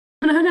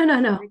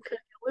No. Because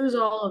you lose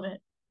all of it.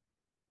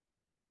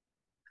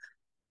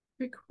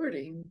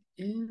 Recording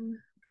in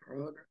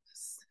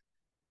progress.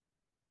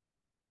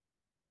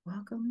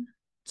 Welcome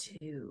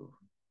to,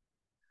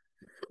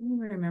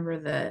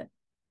 remember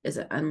is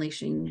it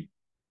Unleashing?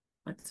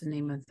 What's the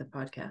name of the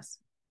podcast?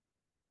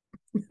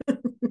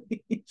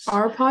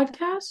 Our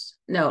podcast?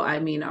 No, I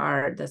mean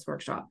this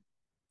workshop.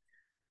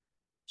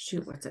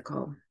 Shoot, what's it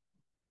called?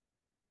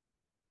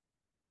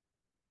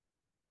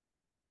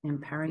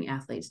 Empowering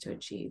athletes to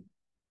achieve.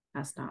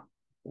 That's not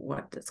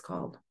what it's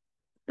called.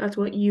 That's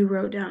what you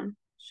wrote down.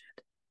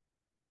 Shit.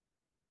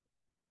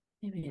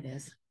 Maybe it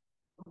is.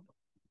 I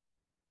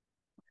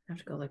have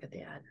to go look at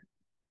the ad.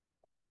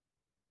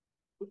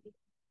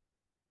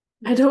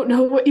 I don't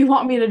know what you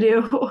want me to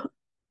do.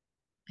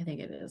 I think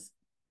it is.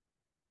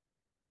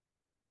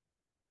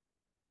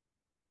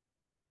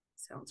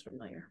 Sounds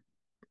familiar.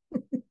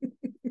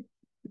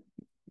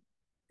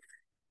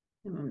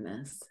 I'm a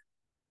mess.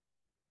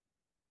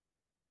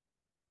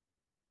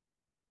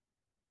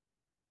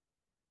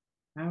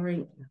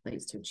 Empowering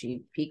athletes to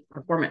achieve peak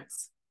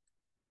performance.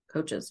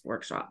 Coaches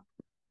Workshop.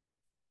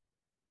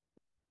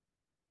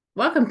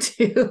 Welcome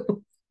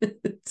to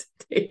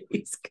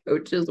today's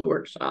Coaches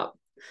Workshop.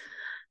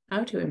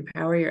 How to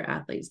empower your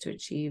athletes to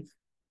achieve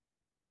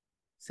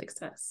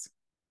success.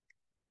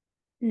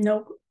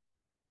 Nope.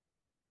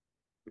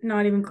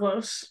 Not even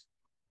close.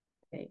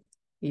 Okay,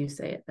 you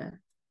say it then.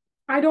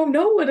 I don't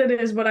know what it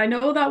is, but I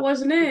know that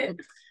wasn't it.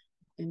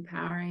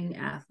 Empowering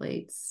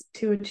athletes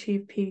to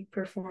achieve peak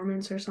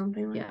performance or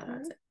something like that.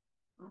 That's it.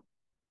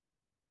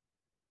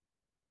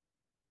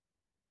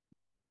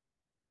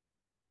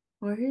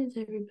 Where is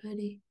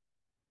everybody?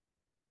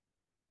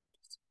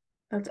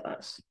 That's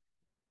us.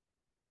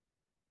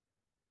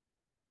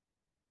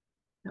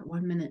 At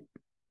 1 minute.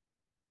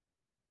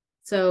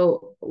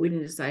 So we need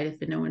to decide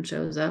if no one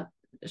shows up.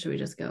 Should we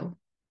just go?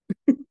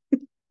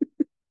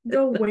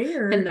 Go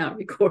where? And not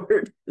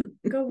record.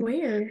 Go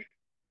where?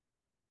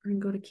 We're gonna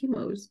go to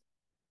Chemo's.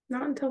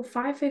 Not until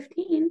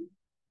 5:15.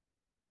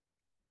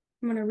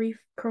 I'm gonna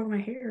re-curl my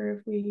hair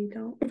if we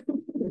don't.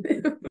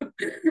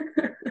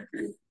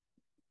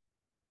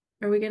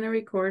 Are we gonna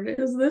record it?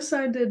 Because this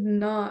I did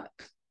not.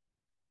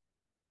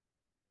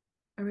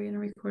 Are we gonna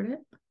record it?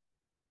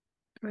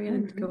 Are we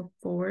gonna go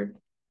forward?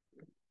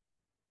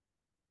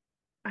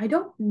 I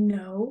don't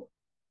know.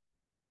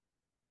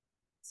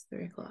 It's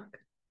 3:00.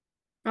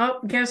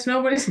 Oh, guess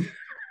nobody's.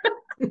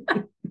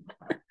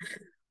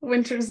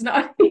 Winter's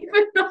not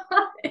even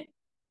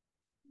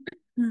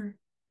on.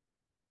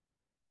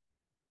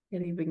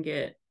 Can't even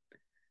get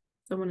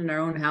someone in our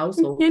own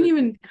household. Can't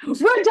even.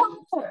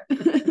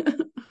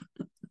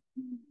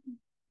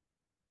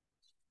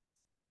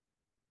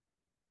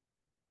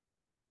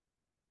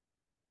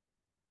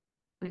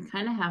 We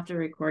kind of have to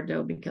record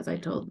though, because I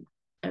told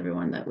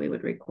everyone that we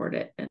would record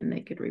it and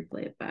they could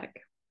replay it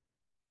back.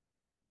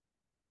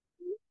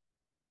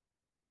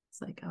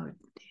 It's like, oh damn.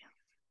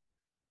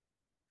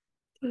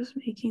 He was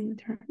making the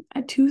turn.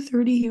 At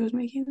 2:30 he was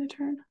making the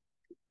turn.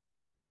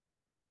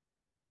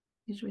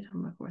 Usually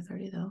talking about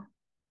 4:30 though.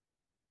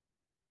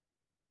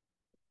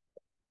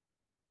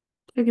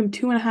 Took him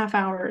 2.5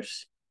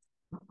 hours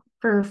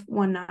for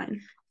 1-9.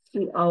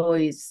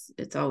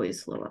 It's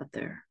always slow out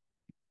there.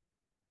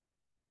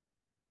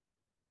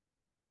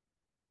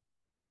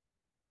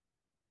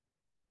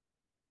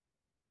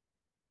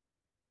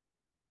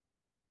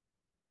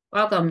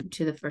 Welcome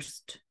to the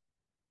first.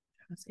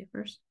 I'll say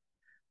first.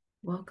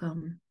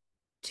 Welcome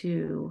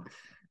to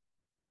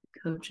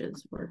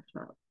Coaches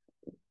Workshop.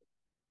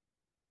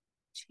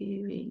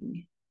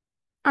 Achieving.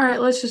 All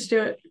right, let's just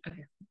do it.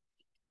 Okay.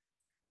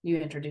 You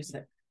introduce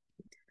it.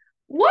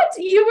 What?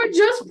 You were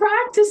just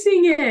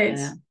practicing it.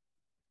 Yeah.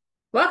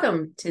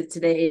 Welcome to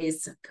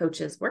today's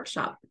Coaches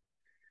Workshop.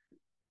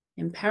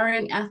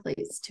 Empowering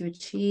athletes to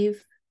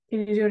achieve.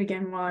 Can you do it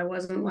again while I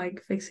wasn't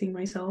like fixing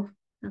myself?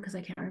 No, because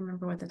I can't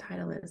remember what the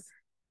title is.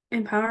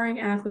 Empowering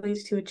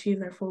athletes to achieve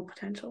their full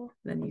potential.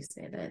 Then you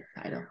say the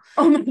title.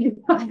 Oh my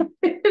God.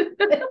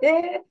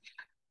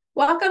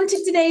 Welcome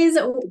to today's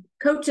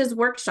Coaches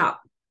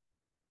Workshop.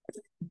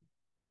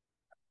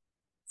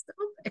 Stop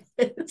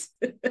it.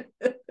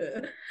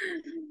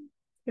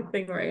 Good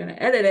thing we're going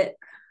to edit it.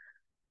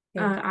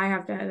 I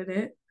have to edit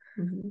it.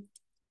 Mm-hmm.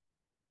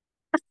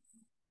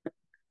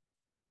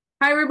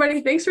 Hi, everybody.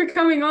 Thanks for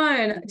coming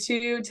on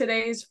to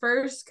today's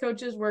first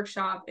Coaches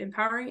Workshop,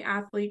 Empowering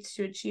Athletes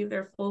to Achieve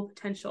Their Full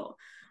Potential.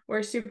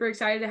 We're super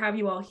excited to have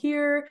you all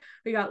here.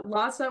 We got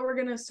lots that we're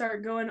going to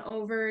start going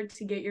over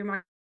to get your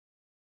mind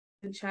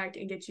in check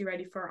and get you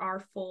ready for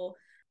our full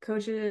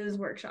Coaches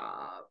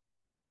Workshop.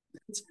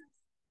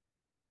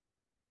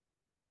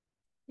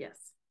 Yes.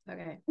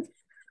 Okay.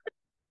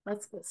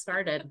 Let's get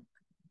started.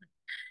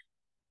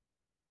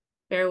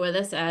 Bear with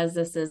us as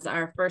this is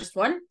our first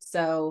one.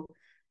 So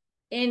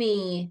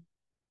any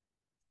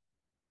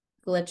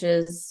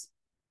glitches,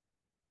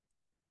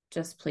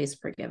 just please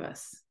forgive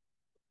us.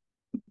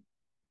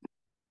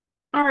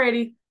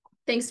 Alrighty.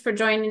 Thanks for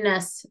joining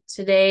us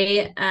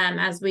today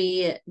as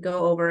we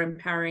go over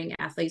empowering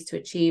athletes to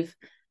achieve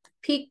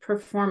peak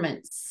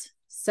performance.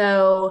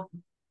 So,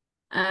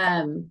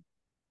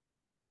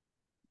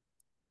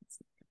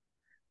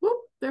 Whoop,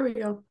 there we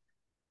go.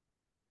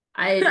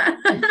 We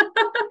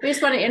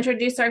just want to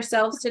introduce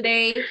ourselves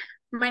today.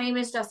 My name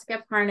is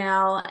Jessica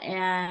Parnell,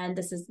 and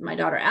this is my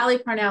daughter, Allie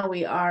Parnell.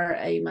 We are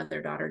a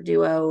mother-daughter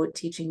duo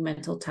teaching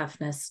mental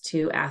toughness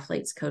to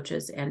athletes,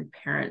 coaches, and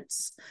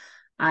parents.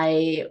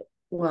 I'm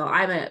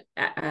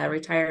a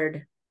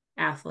retired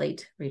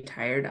athlete.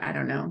 Retired. I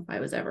don't know if I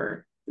was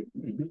ever.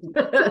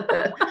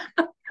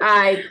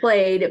 I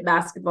played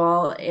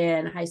basketball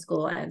in high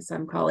school and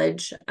some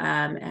college,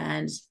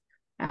 and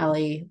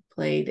Allie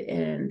played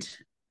in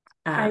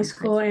high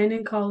school and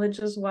in college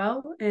as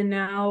well. And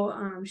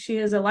now she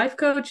is a life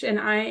coach and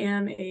I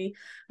am a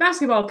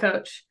basketball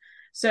coach.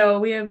 So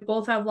we have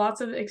both have lots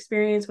of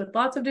experience with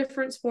lots of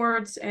different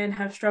sports and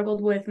have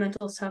struggled with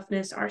mental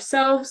toughness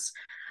ourselves.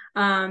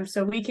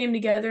 So we came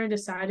together and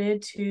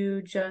decided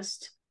to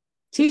just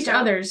teach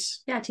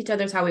others. Yeah, teach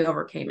others how we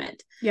overcame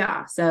it.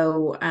 Yeah.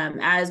 So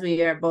as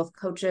we are both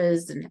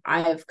coaches and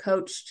I have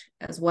coached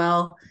as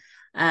well,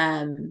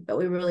 but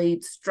we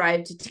really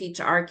strive to teach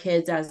our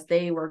kids as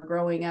they were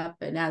growing up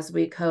and as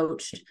we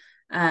coached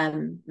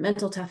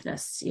mental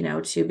toughness,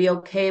 to be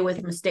okay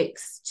with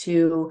mistakes,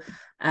 to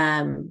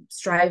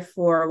strive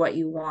for what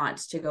you want,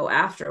 to go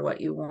after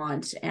what you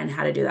want, and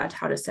how to do that,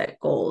 how to set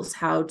goals,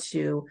 how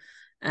to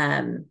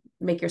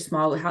make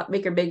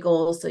your big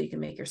goals so you can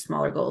make your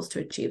smaller goals to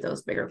achieve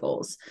those bigger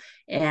goals.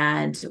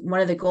 And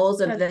one of the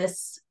goals of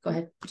this, go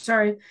ahead.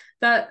 Sorry,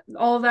 that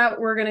all of that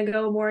we're going to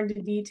go more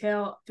into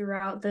detail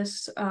throughout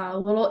this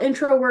little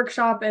intro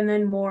workshop and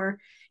then more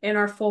in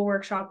our full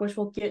workshop, which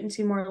we'll get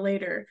into more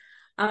later.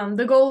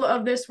 The goal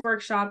of this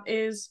workshop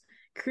is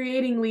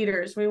creating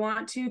leaders. We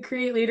want to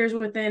create leaders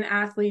within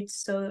athletes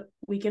so that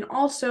we can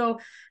also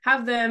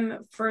have them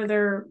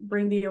further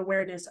bring the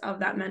awareness of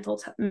that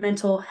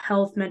mental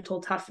health,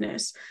 mental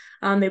toughness.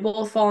 They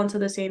both fall into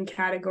the same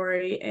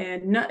category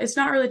and it's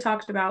not really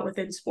talked about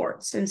within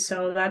sports. And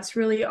so that's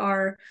really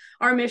our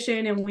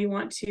mission. And we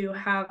want to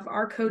have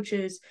our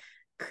coaches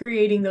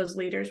creating those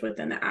leaders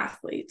within the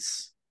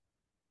athletes.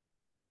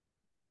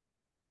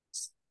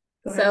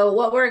 So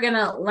what we're going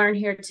to learn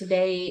here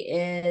today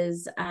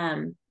is,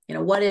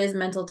 what is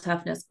mental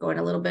toughness? Go in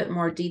a little bit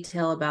more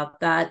detail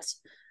about that.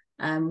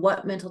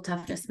 What mental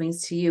toughness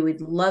means to you. We'd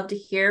love to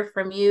hear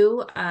from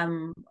you.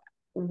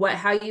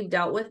 How you've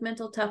dealt with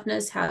mental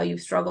toughness, how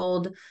you've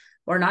struggled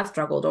or not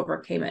struggled,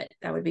 overcame it.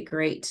 That would be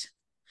great.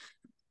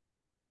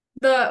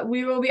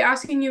 We will be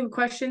asking you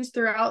questions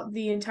throughout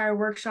the entire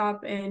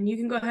workshop, and you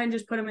can go ahead and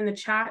just put them in the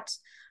chat.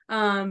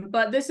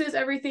 But this is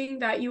everything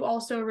that you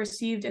also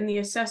received in the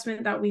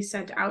assessment that we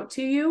sent out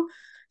to you.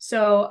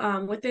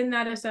 So within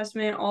that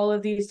assessment, all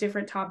of these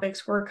different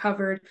topics were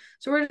covered.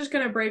 So we're just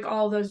going to break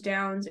all those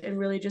down and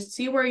really just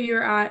see where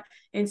you're at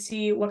and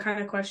see what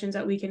kind of questions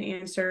that we can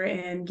answer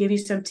and give you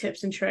some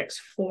tips and tricks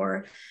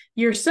for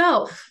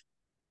yourself.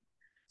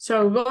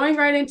 So going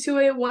right into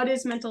it, what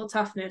is mental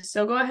toughness?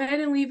 So go ahead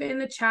and leave it in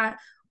the chat.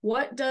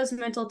 What does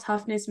mental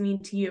toughness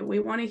mean to you? We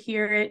want to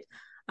hear it.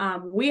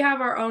 We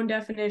have our own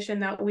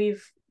definition that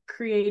we've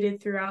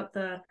created throughout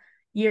the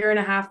year and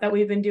a half that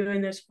we've been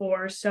doing this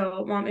for.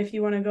 So Mom, if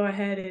you want to go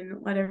ahead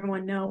and let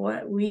everyone know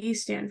what we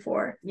stand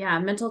for. Yeah,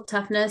 mental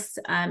toughness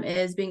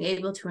is being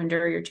able to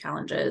endure your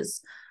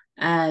challenges,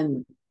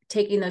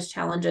 taking those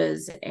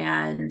challenges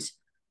and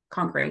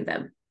conquering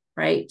them,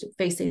 right?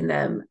 Facing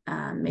them,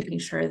 making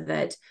sure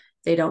that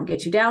they don't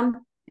get you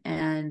down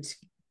and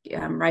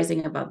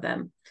rising above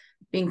them,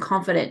 being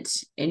confident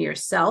in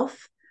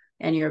yourself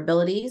and your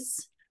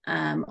abilities,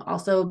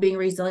 also being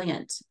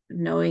resilient,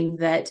 knowing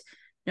that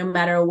no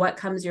matter what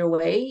comes your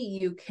way,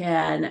 you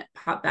can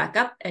pop back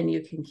up and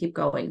you can keep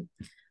going.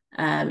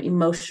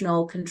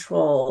 Emotional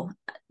control,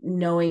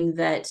 knowing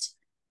that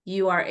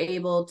you are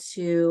able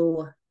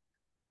to,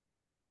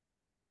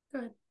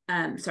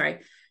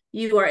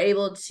 you are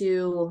able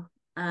to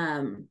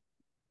have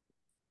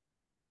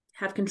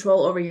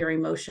control over your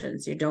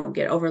emotions. You don't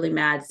get overly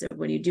mad. So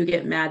when you do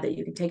get mad, that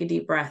you can take a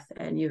deep breath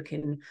and you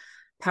can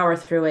power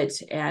through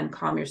it and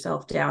calm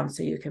yourself down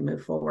so you can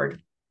move forward.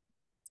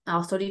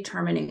 Also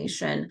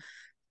determination.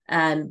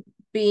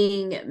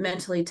 Being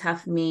mentally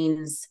tough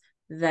means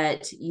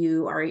that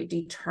you are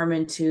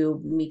determined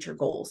to meet your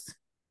goals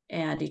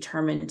and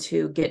determined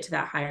to get to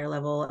that higher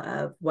level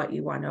of what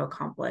you want to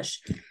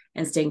accomplish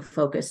and staying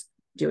focused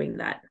doing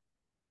that.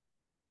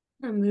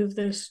 I'll move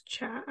this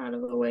chat out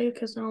of the way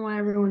because I don't want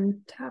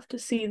everyone to have to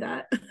see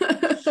that.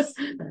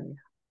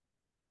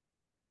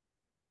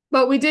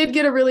 But we did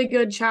get a really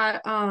good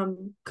chat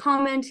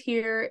comment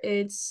here.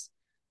 It's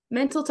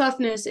mental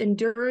toughness,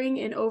 enduring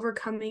and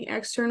overcoming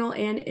external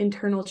and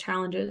internal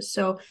challenges.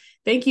 So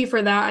thank you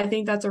for that. I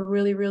think that's a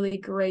really, really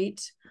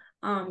great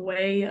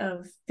way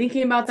of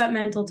thinking about that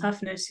mental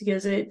toughness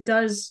because it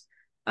does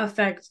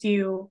affect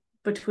you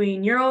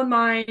between your own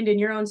mind and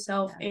your own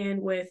self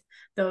and with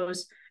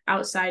those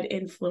outside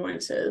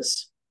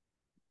influences.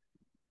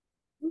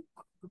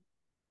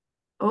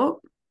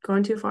 Oh,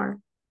 going too far.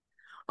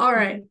 All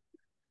right.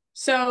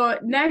 So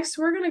next,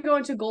 we're going to go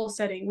into goal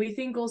setting. We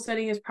think goal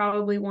setting is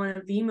probably one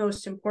of the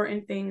most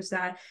important things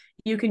that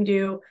you can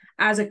do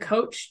as a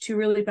coach to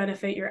really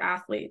benefit your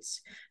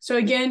athletes. So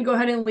again, go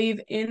ahead and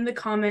leave in the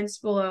comments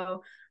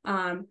below.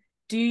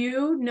 Do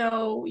you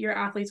know your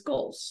athletes'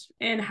 goals,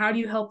 and how do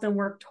you help them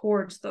work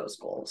towards those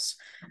goals?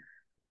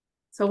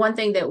 So one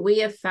thing that we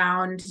have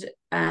found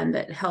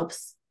that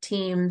helps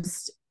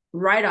teams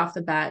right off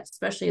the bat,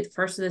 especially at the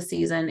first of the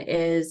season,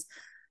 is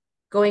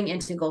going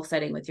into goal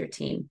setting with your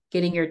team,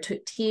 getting your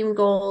team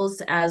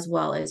goals as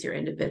well as your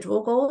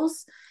individual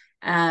goals.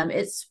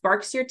 It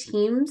sparks your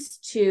teams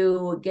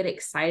to get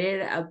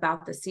excited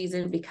about the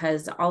season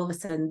because all of a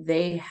sudden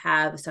they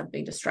have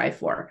something to strive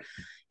for.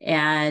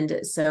 And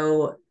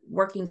so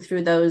working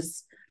through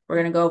those, we're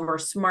going to go over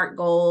SMART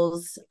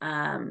goals.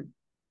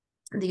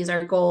 These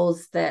are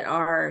goals that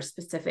are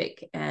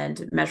specific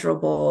and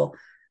measurable,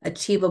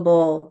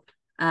 achievable,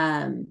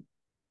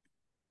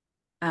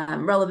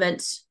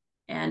 relevant,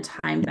 and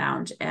time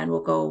bound. And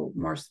we'll go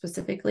more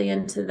specifically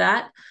into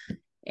that.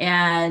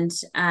 And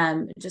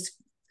just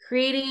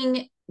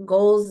creating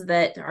goals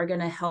that are going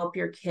to help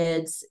your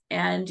kids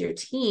and your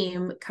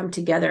team come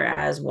together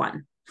as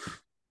one.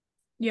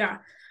 Yeah.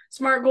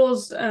 SMART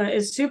goals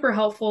is super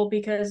helpful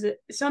because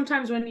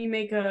sometimes when you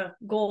make a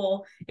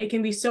goal, it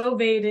can be so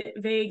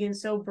vague and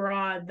so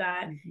broad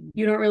that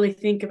you don't really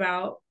think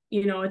about,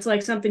 it's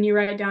like something you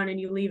write down and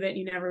you leave it and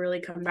you never really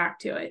come back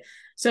to it.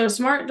 So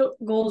SMART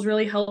goals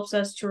really helps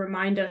us to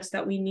remind us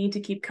that we need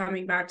to keep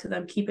coming back to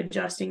them, keep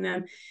adjusting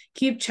them,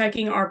 keep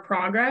checking our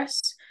progress.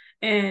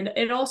 And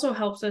it also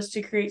helps us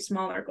to create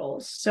smaller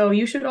goals. So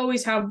you should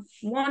always have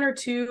one or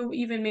two,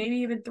 maybe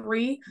even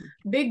three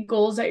big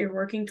goals that you're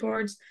working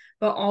towards,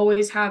 but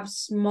always have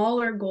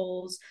smaller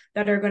goals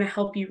that are going to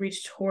help you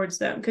reach towards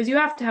them. Because you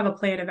have to have a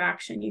plan of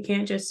action. You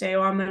can't just say,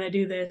 oh, I'm going to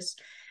do this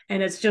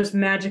and it's just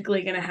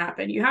magically going to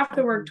happen. You have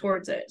to work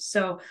towards it.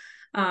 So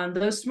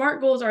those SMART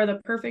goals are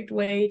the perfect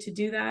way to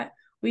do that.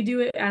 We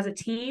do it as a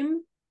team.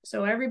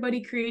 So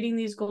everybody creating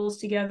these goals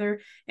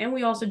together, and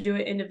we also do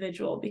it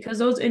individual because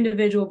those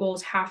individual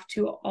goals have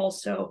to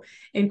also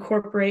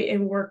incorporate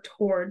and work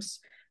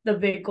towards the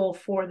big goal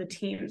for the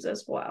teams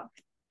as well.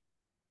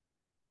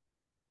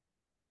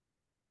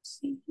 Let's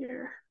see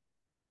here.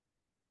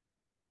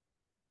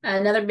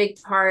 Another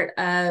big part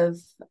of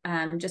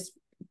just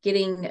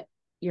getting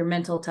your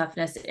mental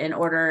toughness in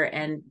order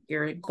and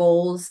your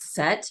goals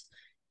set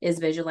is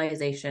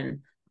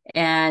visualization.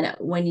 And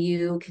when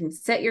you can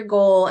set your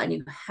goal and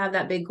you have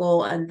that big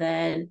goal and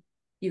then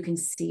you can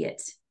see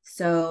it.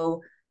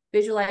 So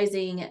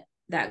visualizing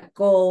that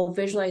goal,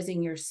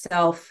 visualizing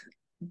yourself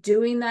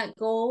doing that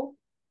goal.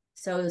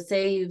 So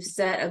say you've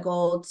set a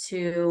goal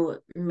to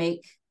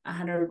make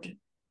 100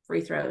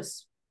 free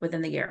throws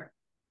within the year,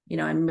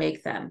 and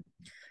make them.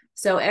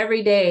 So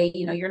every day,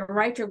 you're going to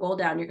write your goal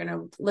down. You're going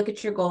to look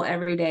at your goal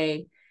every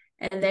day,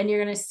 and then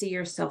you're going to see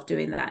yourself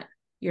doing that.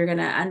 You're going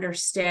to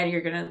understand,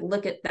 you're going to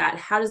look at that.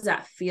 How does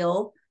that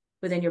feel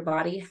within your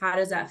body? How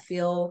does that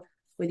feel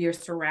with your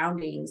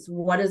surroundings?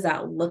 What does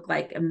that look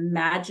like?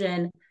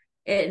 Imagine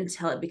it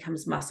until it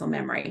becomes muscle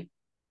memory.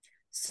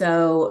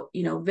 So,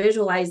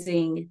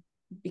 visualizing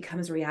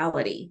becomes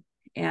reality.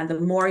 And the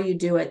more you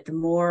do it, the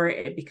more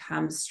it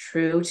becomes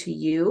true to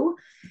you.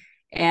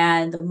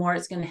 And the more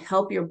it's going to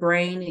help your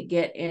brain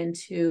get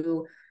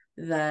into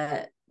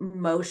the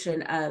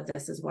motion of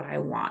this is what I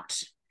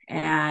want.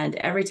 And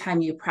every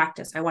time you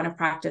practice, I want to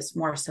practice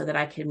more so that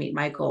I can meet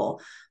my goal.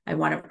 I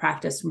want to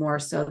practice more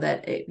so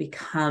that it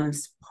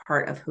becomes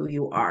part of who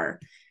you are.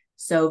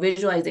 So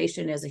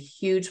visualization is a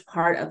huge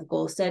part of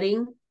goal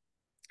setting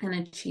and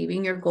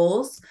achieving your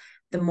goals.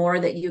 The more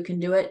that you can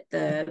do it,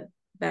 the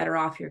better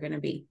off you're going to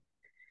be.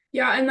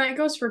 Yeah, and that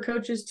goes for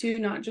coaches too,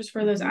 not just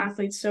for those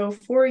athletes. So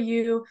for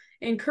you,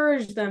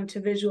 encourage them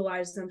to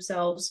visualize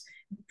themselves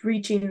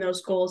reaching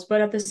those goals. But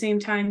at the same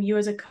time, you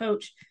as a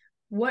coach,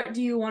 what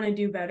do you want to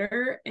do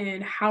better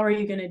and how are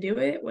you going to do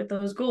it with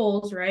those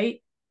goals,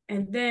 right?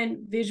 And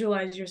then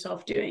visualize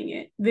yourself doing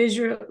it.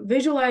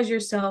 Visualize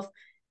yourself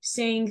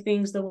saying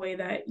things the way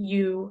that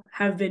you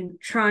have been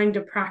trying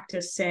to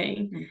practice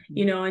saying,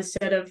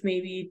 instead of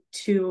maybe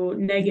too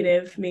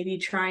negative, maybe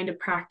trying to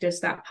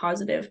practice that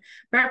positive.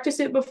 Practice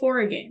it before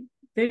a game.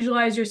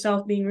 Visualize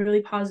yourself being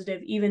really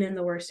positive, even in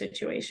the worst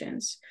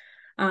situations.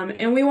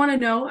 And we want to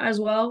know as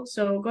well.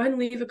 So go ahead and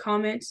leave a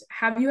comment.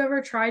 Have you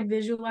ever tried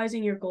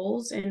visualizing your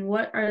goals, and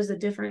what is the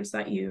difference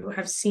that you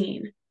have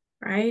seen?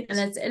 Right.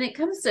 And it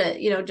comes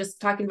to, just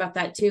talking about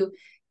that too,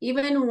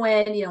 even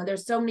when,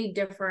 there's so many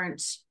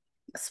different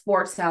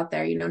sports out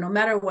there, no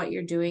matter what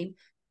you're doing,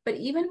 but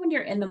even when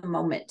you're in the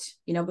moment,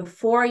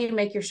 before you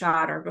make your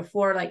shot, or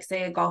before, like,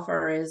 say a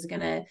golfer is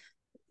going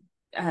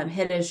to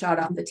hit his shot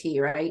off the tee,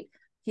 right?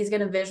 He's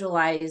going to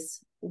visualize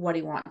what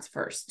he wants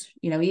first.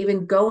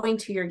 Even going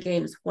to your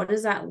games, what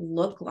does that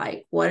look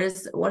like?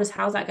 How's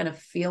that going to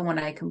feel when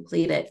I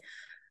complete it?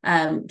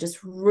 Just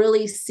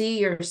really see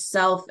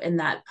yourself in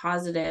that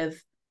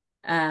positive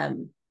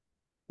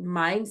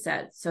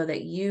mindset so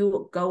that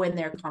you go in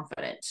there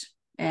confident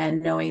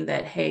and knowing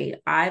that, hey,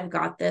 I've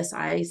got this,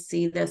 I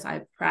see this,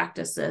 I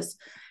practice this.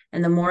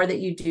 And the more that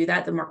you do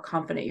that, the more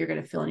confident you're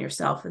going to feel in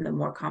yourself, and the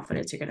more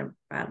confidence you're going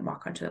to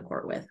walk onto the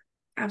court with.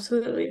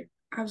 Absolutely.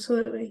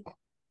 Absolutely.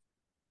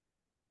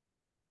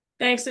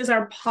 Next is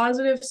our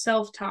positive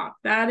self-talk.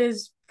 That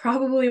is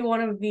probably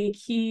one of the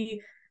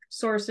key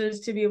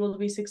sources to be able to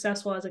be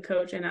successful as a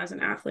coach and as an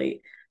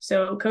athlete.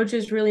 So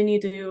coaches really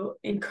need to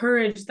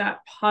encourage that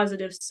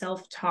positive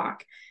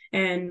self-talk.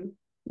 And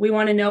we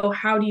want to know,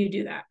 how do you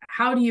do that?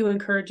 How do you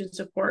encourage and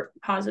support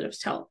positive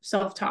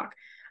self-talk?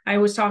 I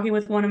was talking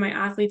with one of my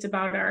athletes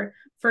about our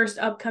first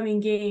upcoming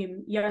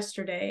game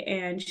yesterday,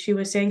 and she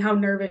was saying how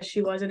nervous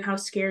she was and how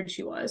scared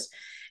she was.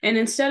 And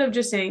instead of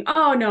just saying,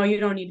 oh, no, you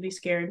don't need to be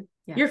scared,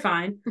 you're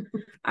fine,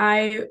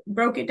 I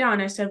broke it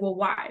down. I said, well,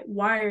 why?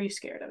 Why are you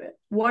scared of it?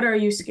 What are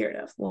you scared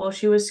of? Well,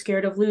 she was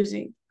scared of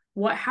losing.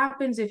 What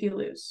happens if you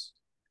lose?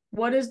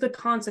 What is the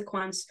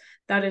consequence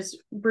that is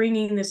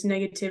bringing this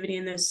negativity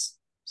and this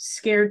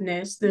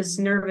scaredness, this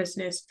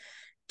nervousness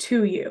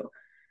to you?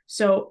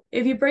 So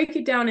if you break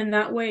it down in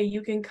that way,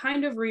 you can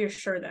kind of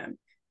reassure them.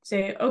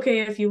 Say,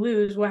 okay, if you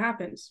lose, what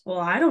happens? Well,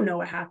 I don't know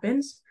what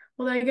happens.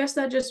 Well, I guess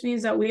that just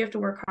means that we have to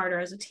work harder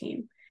as a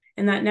team.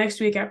 And that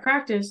next week at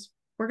practice,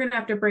 we're going to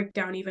have to break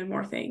down even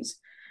more things.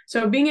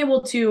 So being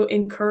able to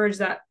encourage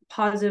that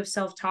positive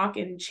self-talk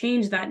and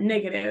change that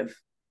negative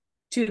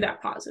to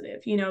that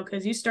positive,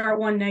 because you start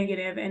one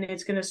negative and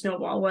it's going to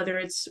snowball, whether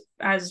it's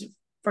as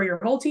for your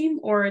whole team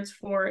or it's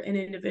for an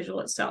individual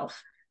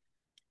itself.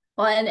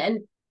 Well,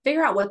 and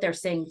figure out what they're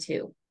saying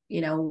too.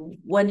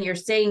 When you're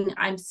saying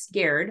I'm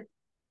scared,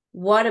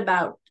 what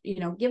about,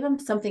 give them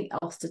something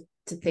else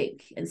to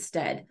think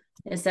instead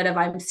of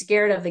I'm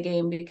scared of the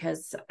game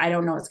because I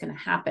don't know what's going to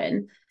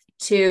happen,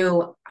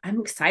 to I'm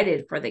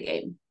excited for the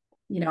game.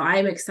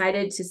 I'm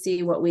excited to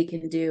see what we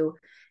can do.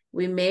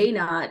 We may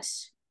not,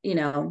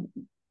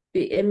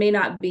 it may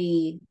not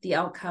be the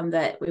outcome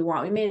that we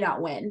want. We may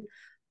not win,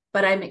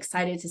 but I'm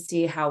excited to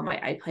see how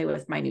I play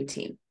with my new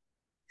team.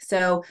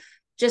 So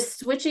just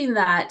switching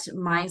that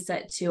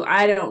mindset to,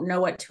 I don't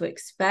know what to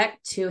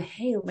expect, to,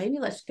 hey, maybe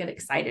let's get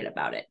excited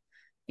about it.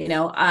 I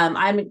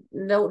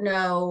don't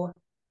know.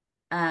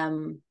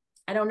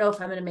 I don't know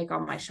if I'm going to make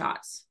all my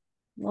shots.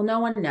 Well, no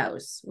one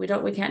knows. We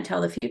can't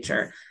tell the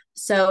future.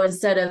 So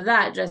instead of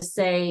that, just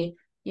say,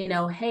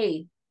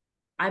 hey,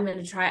 I'm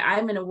going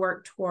to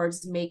work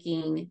towards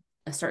making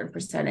a certain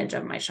percentage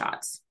of my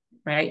shots.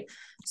 Right.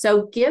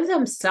 So give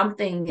them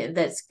something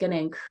that's going to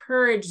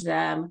encourage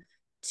them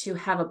to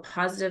have a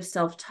positive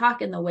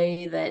self-talk in the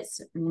way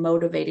that's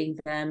motivating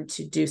them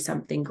to do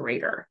something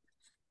greater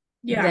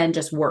than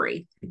just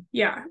worry.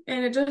 Yeah.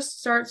 And it just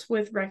starts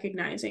with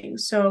recognizing.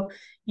 So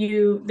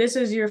this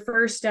is your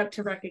first step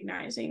to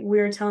recognizing.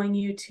 We're telling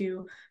you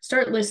to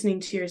start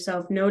listening to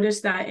yourself,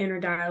 notice that inner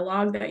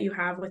dialogue that you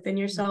have within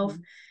yourself,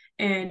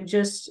 and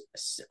just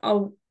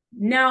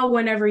now,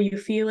 whenever you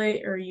feel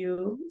it or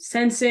you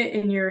sense it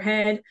in your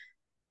head,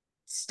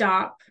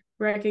 stop,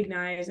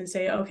 recognize, and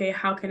say, okay,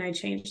 how can I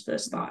change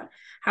this thought?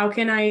 How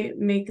can I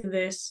make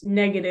this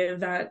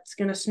negative that's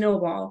going to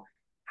snowball?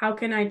 How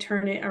can I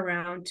turn it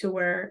around to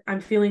where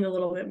I'm feeling a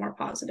little bit more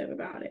positive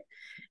about it?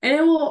 And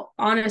it will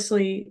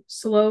honestly,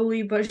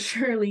 slowly but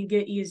surely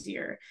get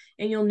easier.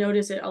 And you'll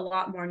notice it a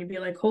lot more. And you'll be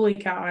like, holy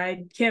cow,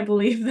 I can't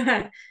believe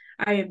that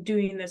I am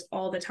doing this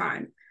all the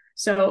time.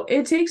 So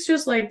it takes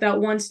just like that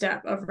one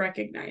step of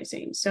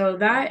recognizing. So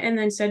that, and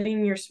then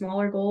setting your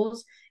smaller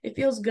goals, it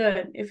feels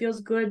good. It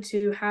feels good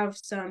to have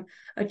some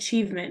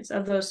achievements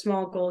of those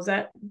small goals.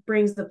 That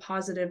brings the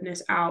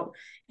positiveness out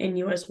in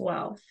you as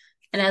well.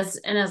 And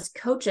as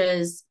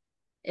coaches,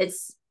 it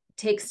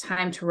takes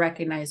time to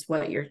recognize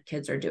what your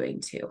kids are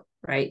doing too,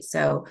 right?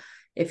 So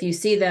if you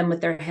see them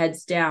with their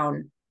heads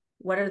down,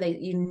 what are they,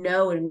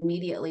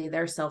 immediately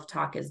their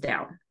self-talk is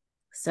down.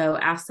 So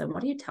ask them,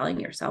 what are you telling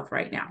yourself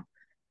right now?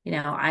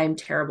 I'm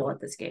terrible at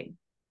this game.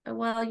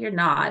 Well, you're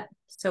not.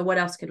 So what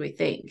else could we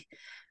think?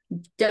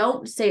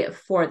 Don't say it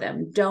for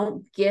them.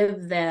 Don't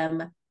give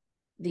them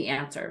the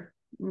answer.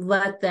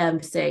 Let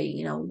them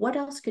say, what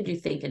else could you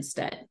think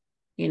instead?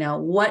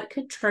 What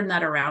could turn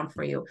that around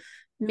for you?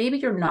 Maybe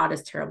you're not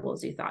as terrible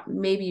as you thought.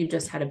 Maybe you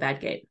just had a bad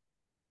game.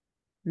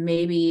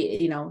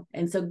 Maybe,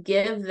 and so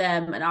give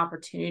them an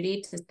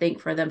opportunity to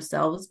think for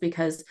themselves,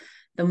 because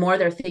the more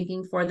they're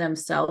thinking for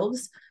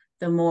themselves,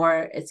 the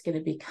more it's going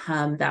to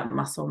become that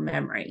muscle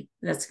memory.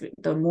 That's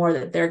the more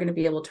that they're going to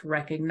be able to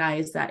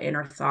recognize that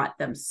inner thought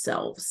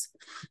themselves.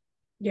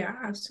 Yeah,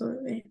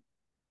 absolutely.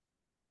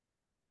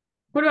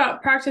 What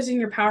about practicing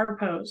your power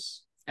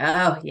pose?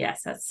 Oh,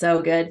 yes, that's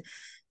so good.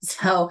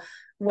 So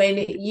when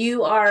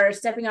you are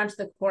stepping onto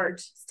the court,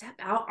 step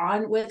out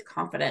on with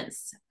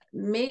confidence.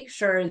 Make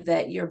sure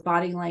that your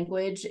body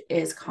language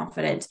is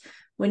confident.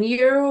 When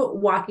you're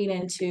walking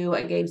into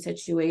a game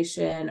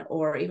situation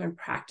or even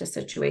practice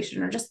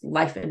situation or just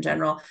life in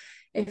general,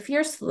 if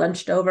you're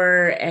slunched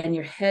over and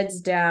your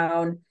head's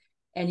down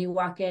and you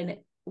walk in,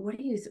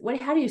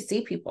 how do you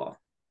see people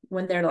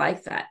when they're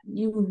like that?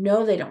 They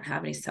don't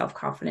have any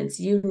self-confidence.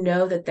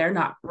 That they're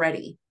not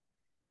ready.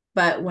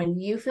 But when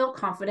you feel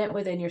confident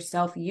within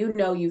yourself, you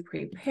know you've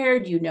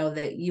prepared, you know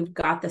that you've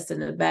got this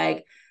in the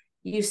bag,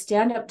 you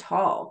stand up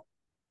tall.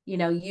 You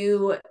know,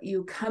 you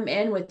come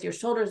in with your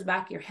shoulders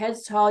back, your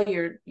head's tall,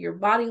 your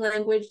body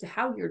language,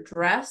 how you're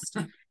dressed,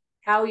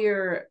 how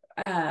you're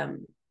that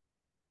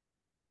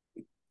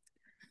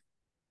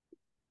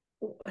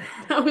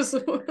was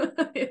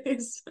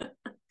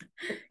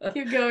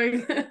keep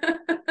going. I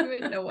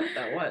didn't know what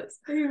that was.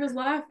 He was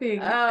laughing.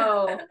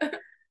 Oh.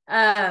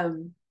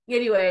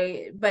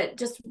 Anyway, but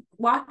just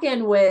walk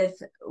in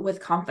with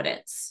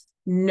confidence,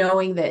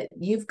 knowing that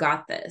you've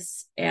got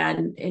this.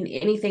 And in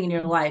anything in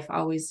your life,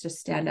 always just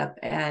stand up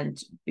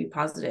and be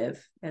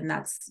positive. And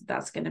that's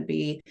going to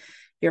be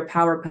your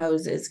power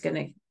pose is going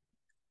to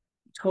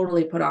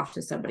totally put off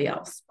to somebody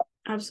else.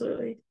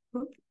 Absolutely.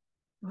 What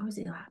was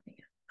he laughing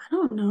at? I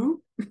don't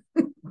know.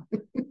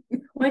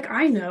 Like,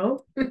 I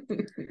know.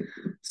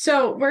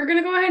 So we're going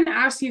to go ahead and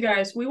ask you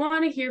guys. We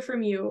want to hear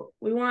from you.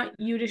 We want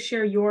you to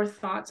share your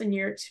thoughts and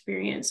your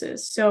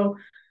experiences. So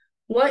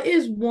what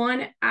is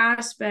one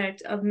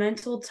aspect of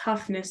mental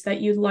toughness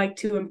that you'd like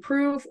to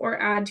improve or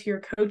add to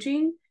your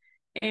coaching?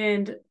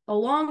 And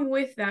along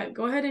with that,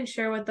 go ahead and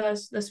share with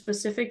us the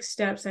specific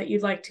steps that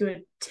you'd like to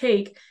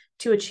take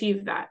to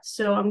achieve that.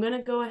 So I'm going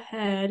to go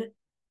ahead,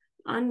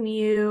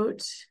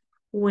 unmute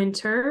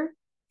Winter.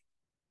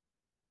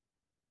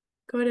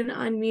 Go ahead and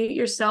unmute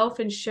yourself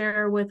and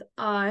share with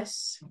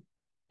us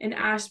an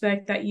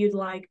aspect that you'd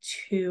like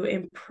to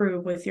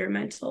improve with your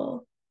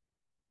mental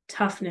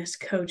toughness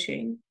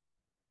coaching.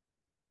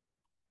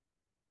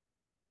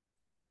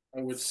 I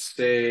would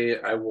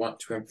say I want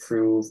to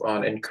improve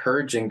on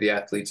encouraging the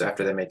athletes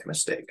after they make a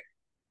mistake.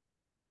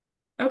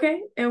 Okay.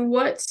 And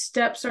what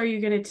steps are you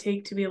going to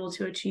take to be able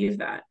to achieve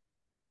that?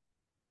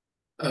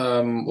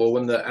 Well,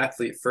 when the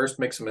athlete first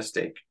makes a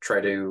mistake,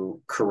 try to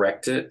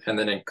correct it and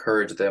then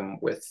encourage them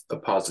with a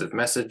positive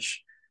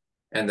message.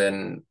 And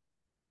then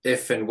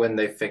if and when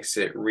they fix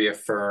it,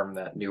 reaffirm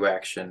that new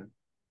action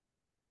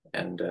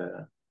and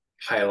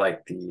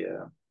highlight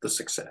the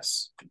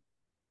success.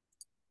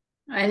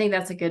 I think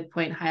that's a good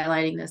point,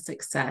 highlighting the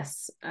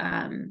success.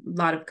 A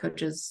lot of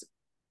coaches,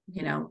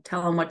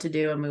 tell them what to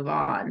do and move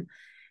on.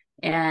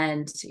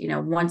 And,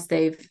 once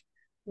they've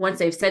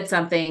said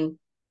something,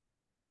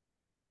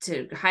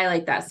 to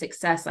highlight that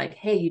success, like,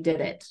 hey, you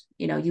did it,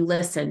 you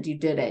listened, you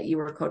did it, you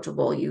were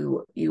coachable,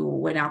 you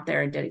went out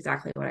there and did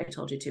exactly what I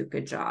told you to,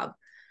 good job.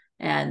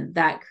 And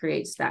that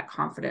creates that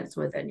confidence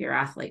within your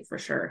athlete for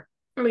sure.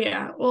 Oh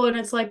yeah. Well, and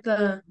it's like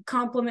the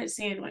compliment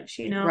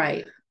sandwich,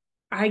 Right.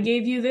 I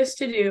gave you this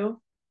to do,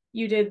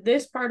 you did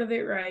this part of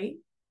it right,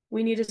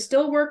 we need to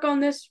still work on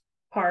this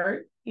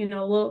part, a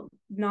little,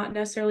 not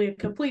necessarily a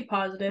complete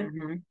positive.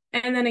 Mm-hmm.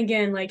 And then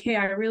again, like, hey,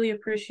 I really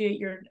appreciate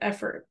your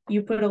effort.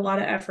 You put a lot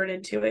of effort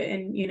into it.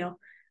 And,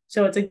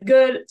 so it's a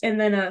good, and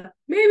then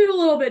maybe a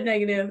little bit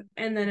negative,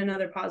 and then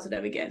another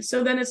positive again.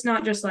 So then it's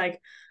not just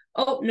like,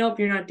 oh, nope,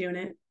 you're not doing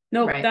it.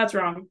 Nope, right. That's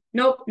wrong.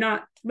 Nope,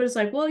 not. But it's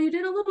like, well, you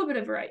did a little bit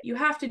of it right. You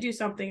have to do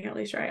something at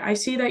least right. I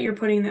see that you're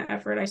putting the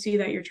effort. I see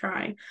that you're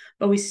trying,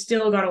 but we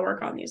still got to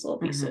work on these little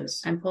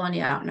pieces. Mm-hmm. I'm pulling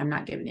you out and I'm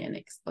not giving you an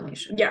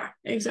explanation. Yeah,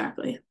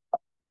 exactly.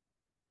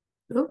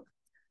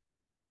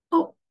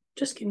 Oh,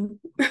 just kidding.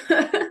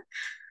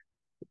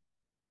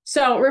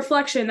 So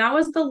reflection, that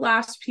was the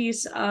last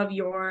piece of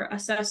your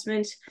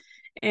assessment.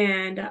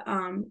 And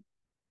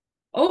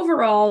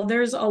overall,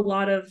 there's a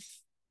lot of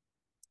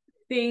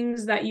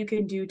things that you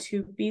can do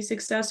to be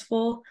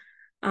successful.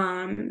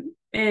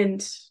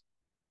 And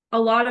a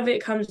lot of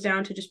it comes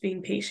down to just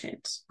being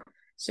patient.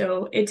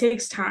 So it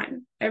takes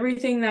time.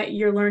 Everything that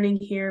you're learning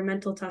here,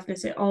 mental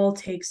toughness, it all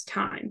takes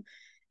time.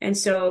 And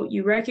so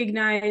you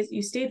recognize,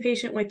 you stay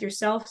patient with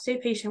yourself, stay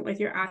patient with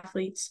your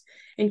athletes,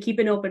 and keep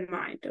an open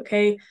mind,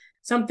 okay?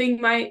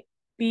 Something might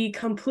be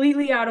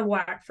completely out of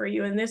whack for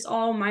you, and this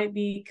all might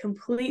be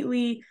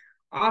completely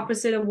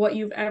opposite of what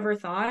you've ever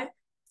thought.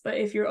 But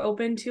if you're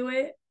open to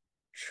it,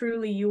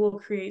 truly you will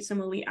create some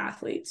elite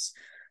athletes.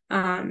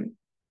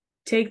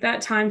 Take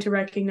that time to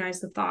recognize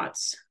the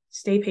thoughts,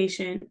 stay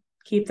patient,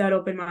 keep that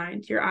open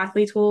mind. Your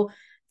athletes will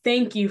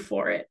thank you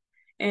for it,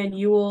 and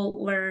you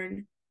will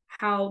learn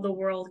how the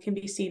world can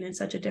be seen in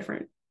such a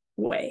different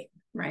way.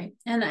 Right.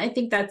 And I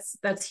think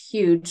that's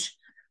huge.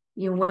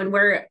 When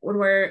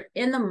we're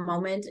in the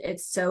moment,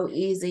 it's so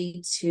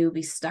easy to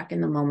be stuck in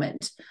the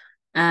moment.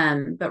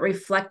 But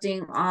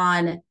reflecting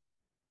on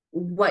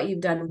what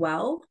you've done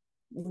well,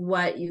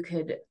 what you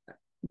could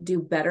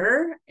do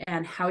better,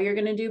 and how you're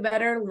going to do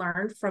better,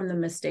 learn from the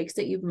mistakes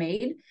that you've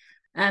made.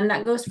 And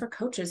that goes for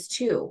coaches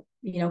too.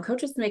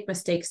 Coaches make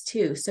mistakes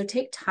too. So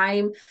take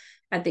time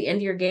at the end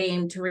of your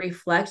game to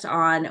reflect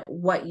on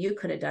what you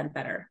could have done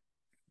better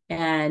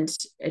and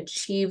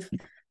achieve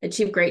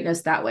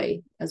greatness that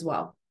way as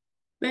well.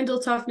 Mental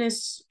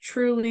toughness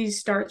truly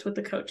starts with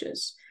the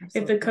coaches.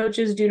 Absolutely. If the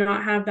coaches do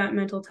not have that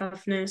mental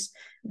toughness,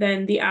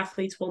 then the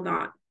athletes will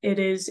not. It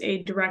is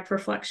a direct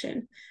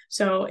reflection.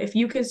 So if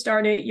you can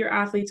start it, your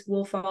athletes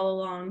will follow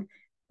along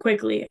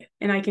quickly.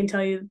 And I can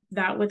tell you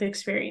that with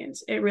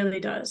experience, it really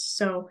does.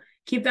 So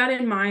keep that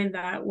in mind,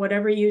 that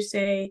whatever you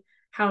say,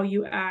 how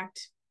you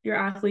act, your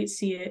athletes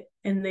see it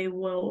and they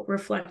will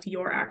reflect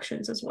your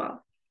actions as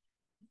well.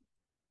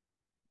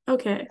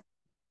 Okay.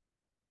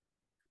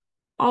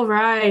 All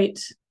right.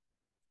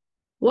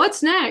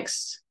 What's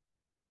next?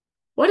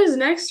 What is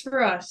next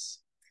for us?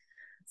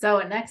 So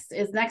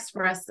next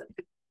for us,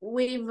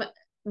 we've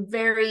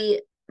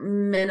very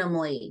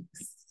minimally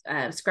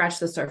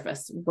scratched the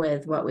surface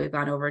with what we've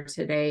gone over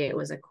today. It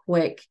was a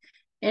quick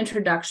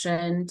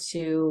introduction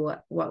to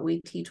what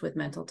we teach with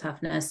mental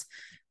toughness.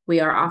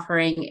 We are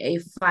offering a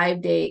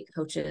 5-day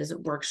coaches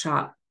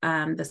workshop.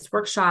 This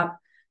workshop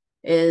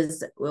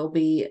will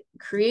be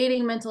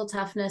creating mental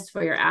toughness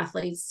for your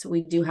athletes.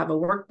 We do have a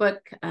workbook,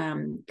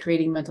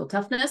 creating mental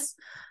toughness,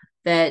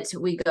 that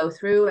we go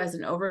through as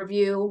an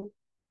overview.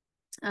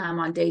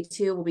 On day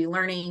 2, we'll be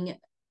learning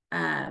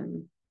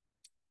and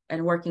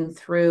working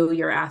through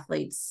your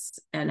athletes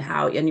and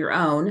your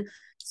own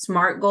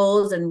SMART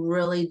goals, and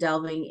really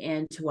delving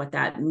into what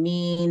that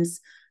means,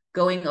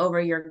 going over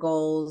your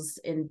goals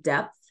in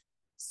depth.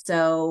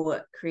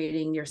 So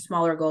creating your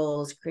smaller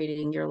goals,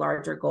 creating your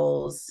larger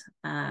goals,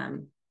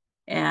 and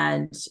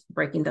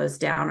breaking those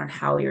down on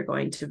how you're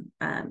going to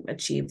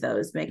achieve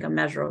those, make them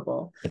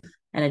measurable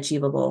and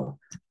achievable.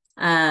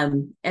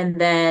 And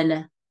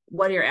then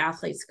what are your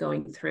athletes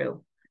going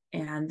through?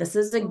 And this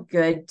is a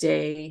good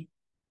day.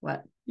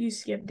 What? You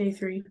skipped day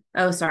 3.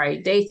 Oh,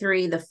 sorry. Day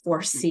 3, the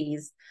 4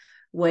 C's,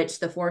 which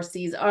the 4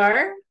 C's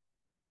are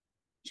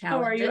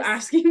challenges. Oh, are you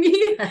asking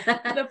me?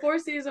 The 4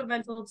 C's of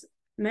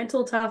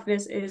mental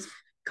toughness is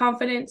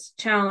confidence,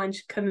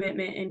 challenge,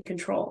 commitment, and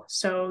control.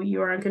 So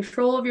you are in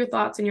control of your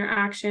thoughts and your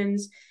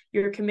actions.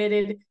 You're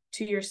committed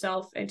to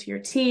yourself and to your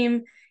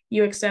team.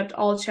 You accept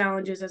all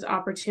challenges as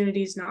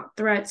opportunities, not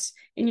threats,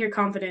 and your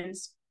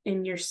confidence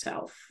in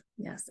yourself.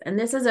 Yes. And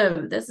this is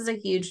a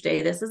huge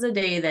day. This is a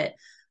day that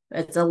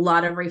it's a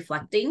lot of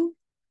reflecting,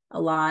 a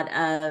lot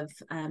of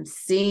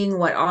seeing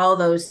what all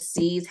those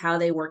C's, how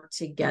they work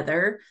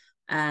together,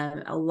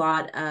 a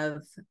lot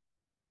of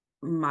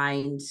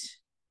mind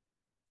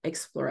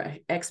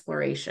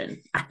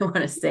exploration. I want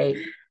to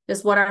say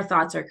just what our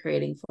thoughts are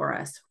creating for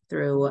us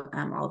through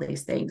all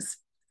these things.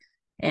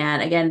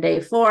 And again, day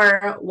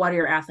 4, what are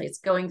your athletes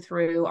going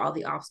through, all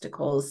the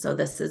obstacles. So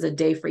this is a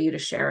day for you to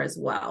share as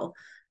well,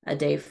 a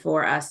day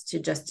for us to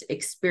just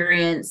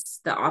experience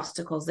the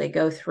obstacles they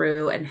go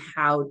through and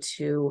how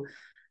to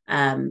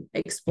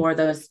explore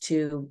those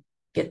to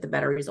get the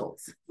better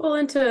results. Well,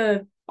 and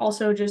to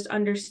also just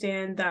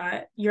understand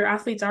that your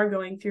athletes are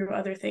going through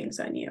other things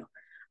than you.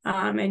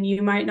 And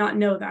you might not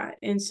know that.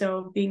 And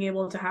so being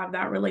able to have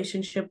that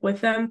relationship with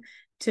them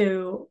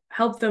to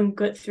help them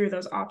get through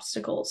those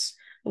obstacles,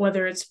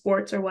 whether it's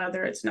sports or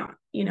whether it's not,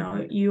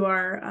 you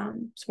are,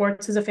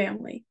 sports is a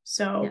family.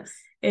 So yes.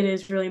 It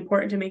is really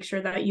important to make sure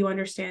that you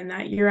understand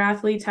that your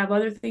athletes have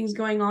other things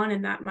going on,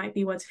 and that might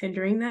be what's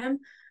hindering them,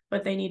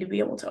 but they need to be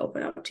able to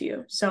open up to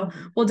you. So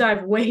we'll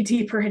dive way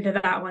deeper into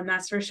that one.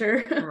 That's for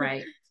sure.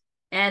 Right.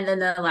 And then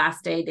the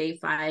last day, day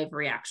 5,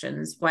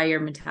 reactions, why your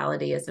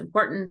mentality is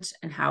important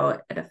and how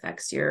it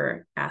affects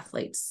your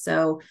athletes.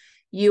 So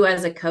you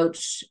as a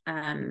coach,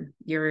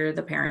 you're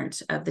the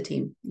parent of the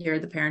team. You're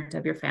the parent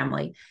of your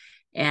family.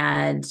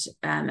 And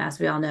as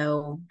we all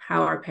know,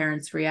 how our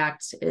parents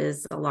react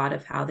is a lot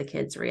of how the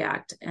kids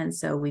react. And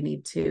so we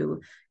need to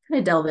kind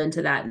of delve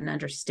into that and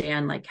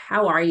understand, like,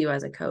 how are you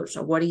as a coach?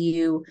 So what are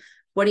you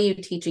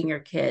teaching your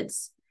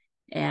kids?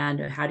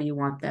 And how do you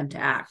want them to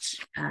act?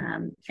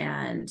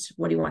 And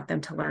what do you want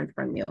them to learn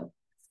from you?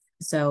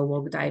 So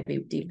we'll dive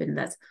deep into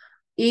this.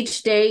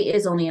 Each day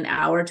is only an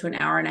hour to an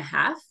hour and a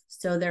half.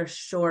 So they're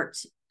short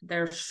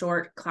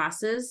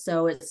classes.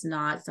 So it's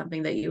not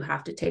something that you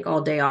have to take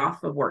all day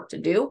off of work to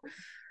do.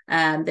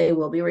 They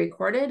will be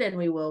recorded, and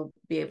we will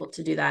be able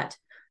to do that.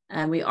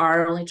 And we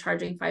are only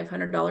charging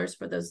 $500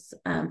 for those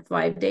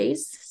 5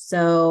 days.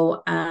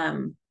 So,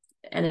 and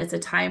it's a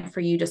time for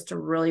you just to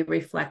really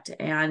reflect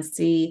and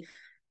see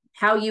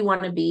how you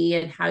want to be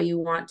and how you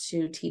want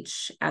to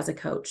teach as a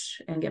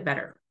coach and get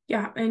better.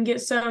 Yeah. And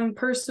get some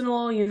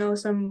personal,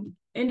 some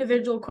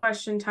individual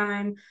question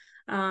time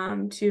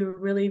to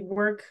really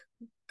work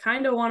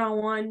kind of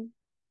one-on-one,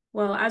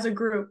 well, as a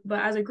group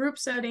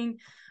setting,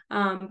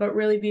 but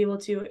really be able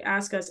to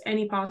ask us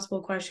any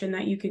possible question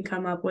that you can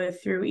come up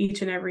with through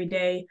each and every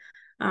day.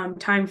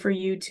 Time for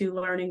you to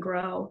learn and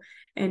grow,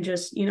 and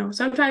just,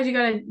 sometimes you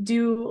got to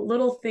do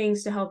little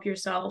things to help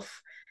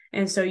yourself.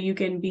 And so you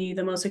can be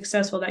the most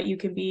successful that you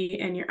can be,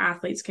 and your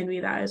athletes can be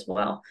that as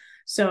well.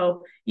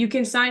 So you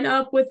can sign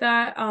up with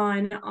that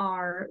on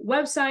our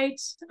website.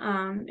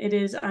 It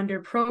is under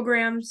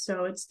programs.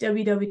 So it's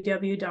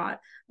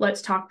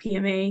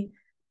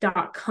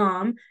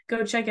www.letstalkpma.com.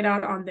 Go check it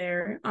out on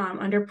there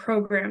under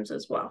programs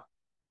as well.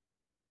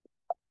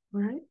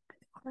 All right.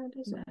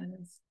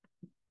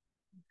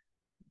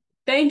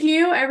 Thank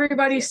you,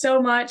 everybody,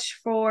 so much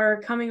for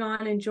coming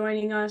on and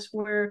joining us.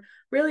 We're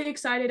really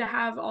excited to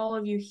have all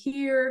of you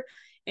here,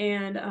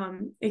 and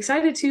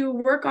excited to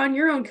work on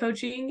your own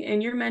coaching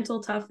and your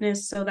mental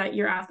toughness so that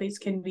your athletes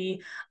can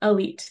be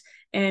elite.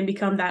 and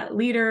become that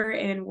leader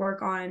and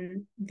work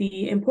on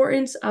the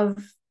importance of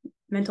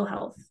mental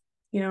health.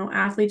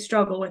 Athletes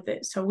struggle with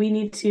it, so we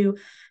need to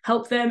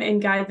help them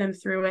and guide them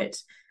through it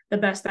the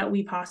best that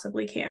we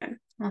possibly can.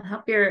 Well,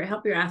 help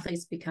your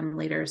athletes become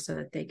leaders so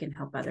that they can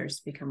help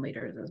others become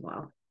leaders as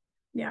well.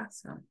 Yeah.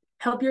 So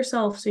help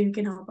yourself so you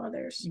can help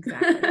others.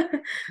 Exactly.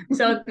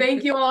 So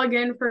thank you all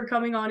again for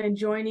coming on and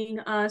joining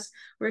us.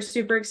 We're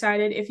super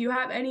excited. If you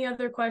have any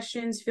other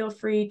questions, feel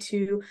free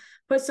to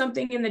put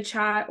something in the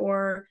chat,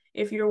 or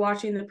if you're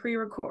watching the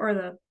pre-record or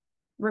the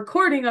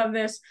recording of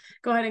this,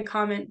 go ahead and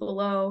comment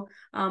below,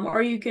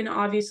 or you can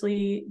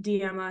obviously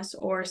DM us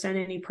or send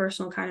any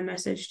personal kind of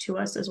message to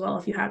us as well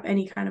if you have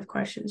any kind of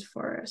questions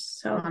for us.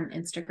 So on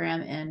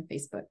Instagram and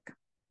Facebook.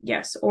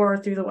 Yes, or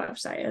through the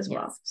website as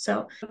well. Yes.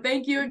 So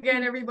thank you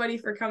again, everybody,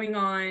 for coming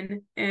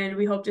on, and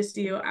we hope to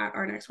see you at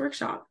our next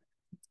workshop.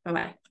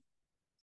 Bye-bye.